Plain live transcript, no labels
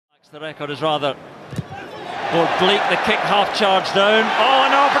The record is rather more bleak. The kick half charge down. Oh,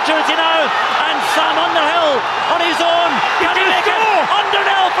 an opportunity now, and Sam Underhill on his own. Can he make it?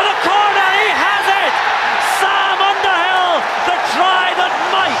 Underhill for the corner. He has it. Sam Underhill, the try that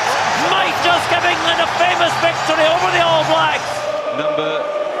might just give England a famous victory over the All Blacks. Number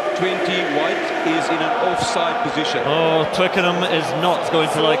 20 White is in an offside position. Oh, Twickenham is not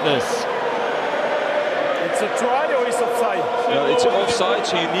going to like this. It's a try or it's offside? No, it's offside,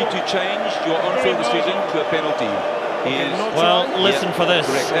 so you need to change your on-field decision to a penalty. Well, listen for this.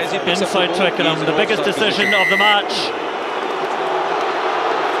 Inside Twickenham, the biggest decision of the match.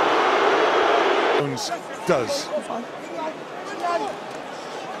 Does.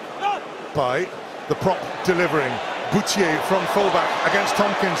 By the prop delivering. Boutier from fullback against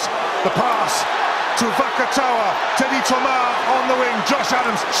Tompkins. The pass to Vakatawa. Teddy Thomas on the wing. Josh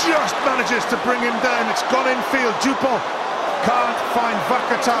Adams just manages to bring him down. It's gone infield. Dupont can't find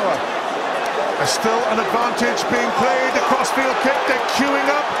Vakatawa. There's still an advantage being played. The crossfield kick. They're queuing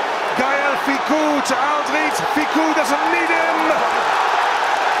up. Gaël Ficou to Aldrit. Ficou doesn't need him.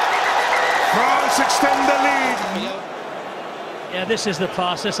 France extend the lead. Yeah, this is the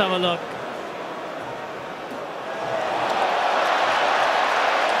pass. Let's have a look.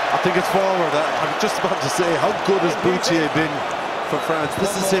 I think it's forward. I'm just about to say, how good has Boutier been for France?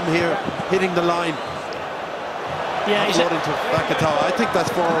 This is him here, hitting the line. Yeah, he's loading to Vakatawa. I think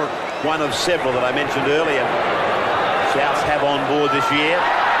that's forward. One of several that I mentioned earlier. Souths have on board this year.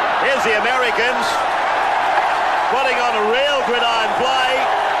 Here's the Americans putting on a real gridiron play.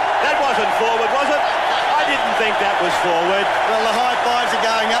 That wasn't forward, was it? I didn't think that was forward. Well, the high fives are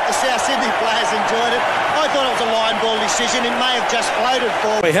going up. The South Sydney players enjoyed it. I thought it was a line ball decision. It may have just floated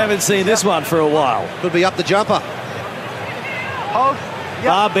forward. We haven't seen this one for a while. Could be up the jumper. Oh, yep.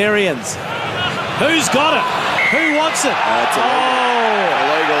 Barbarians. Who's got it? Who wants it? It's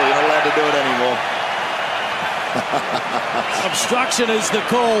illegal. You're not allowed to do it anymore. Obstruction is the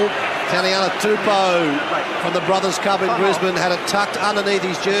call. Taniela Tupou from the Brothers Cup in Brisbane had it tucked underneath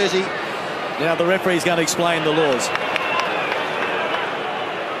his jersey. Now the referee's going to explain the laws.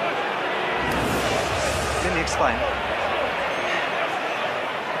 Let me explain.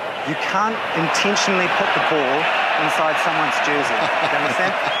 You can't intentionally put the ball inside someone's jersey. Do you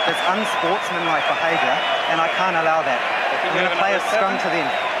understand? That's unsportsmanlike behaviour, and I can't allow that. I'm going to play a scrum to them.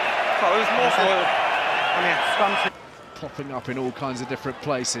 Oh, it was more forward. I mean, scrum to... Popping up in all kinds of different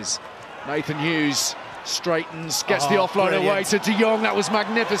places. Nathan Hughes straightens, gets the offload away to De Jong. That was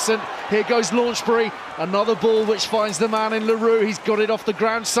magnificent. Here goes Launchbury. Another ball which finds the man in Leroux. He's got it off the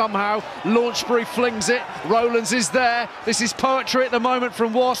ground somehow. Launchbury flings it. Rowlands is there. This is poetry at the moment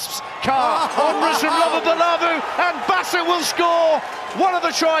from Wasps. Carr onwards from Lovabalavu, and Bassett will score. One of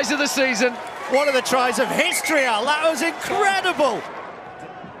the tries of the season. One of the tries of history, Al. That was incredible.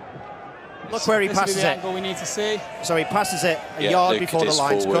 Look where he passes it. Angle we need to see. So he passes it a yard before the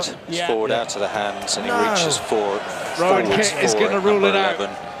line's forward. cut. It's forward out to the hands, and he reaches forward. Rowan Kitt is going to rule it out.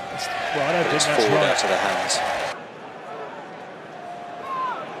 11. Well, I don't think it's that's forward right. out to the hands.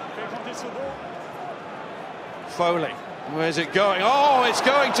 Foley, where's it going? Oh, it's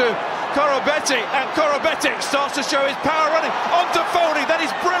going to Korobetti, and Korobetti starts to show his power running onto Foley. That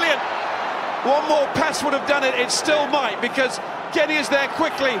is brilliant. One more pass would have done it. It still might, because Kenny is there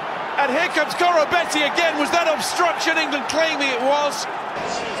quickly. And here comes Korobetti again. Was that obstruction? England claiming it was.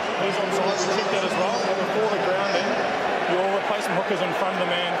 He's on side to kick that as well. Before the grounding, your replacement hooker's in front of the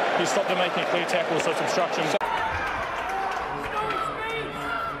man. He stopped him making a clear tackle, so it's obstruction.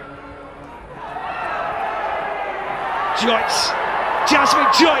 Joyce, Jasmine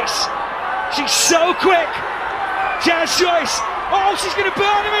Joyce. She's so quick. Jazz Joyce. Oh, she's going to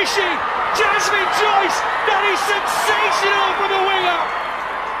burn him, is she? Jasmine Joyce. That is sensational from the winger.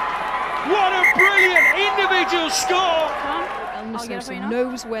 What a brilliant individual score! Elmsson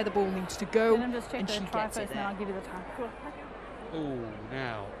knows where the ball needs to go, and she gets it there. Oh,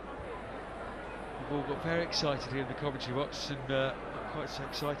 now we've all got very excited here in the commentary box, and not quite so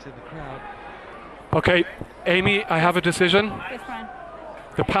excited in the crowd. Okay, Amy, I have a decision.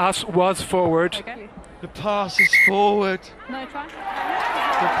 The pass was forward. Okay. The pass is forward. No try.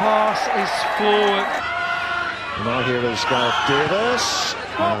 The pass is forward. Now here is Gareth Davis,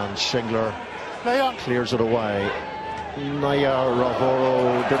 and Shingler clears it away. Naya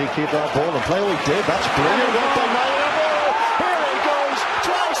Ravoro, did he keep that ball and play? Oh, he did. That's brilliant work by Naya Ravoro. Here he goes.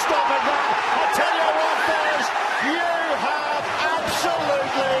 Try stopping that. I tell you what, boys, you have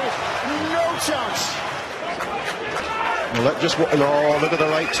absolutely no chance. Well, look at the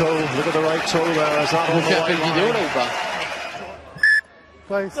right toe. Look at the right toe there. Is that on the right line?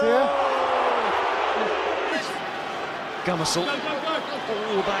 Place here. Gummersall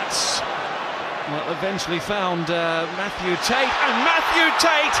Oh, that's well, eventually found Matthew Tate, and Matthew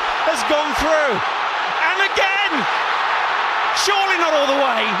Tate has gone through. And again! Surely not all the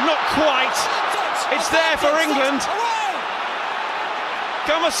way, not quite. It's there for England.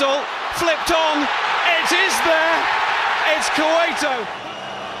 Gummersall flipped on. It is there. It's Kuwaito.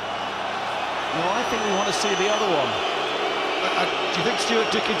 No, I think we want to see the other one. Do you think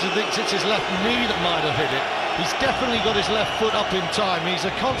Stuart Dickinson thinks it's his left knee that might have hit it? He's definitely got his left foot up in time. He's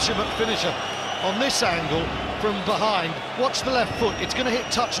a consummate finisher on this angle from behind. Watch the left foot. It's going to hit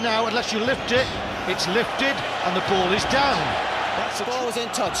touch now unless you lift it. It's lifted and the ball is down. The ball was in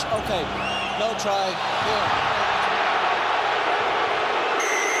touch. Okay, no try. Here.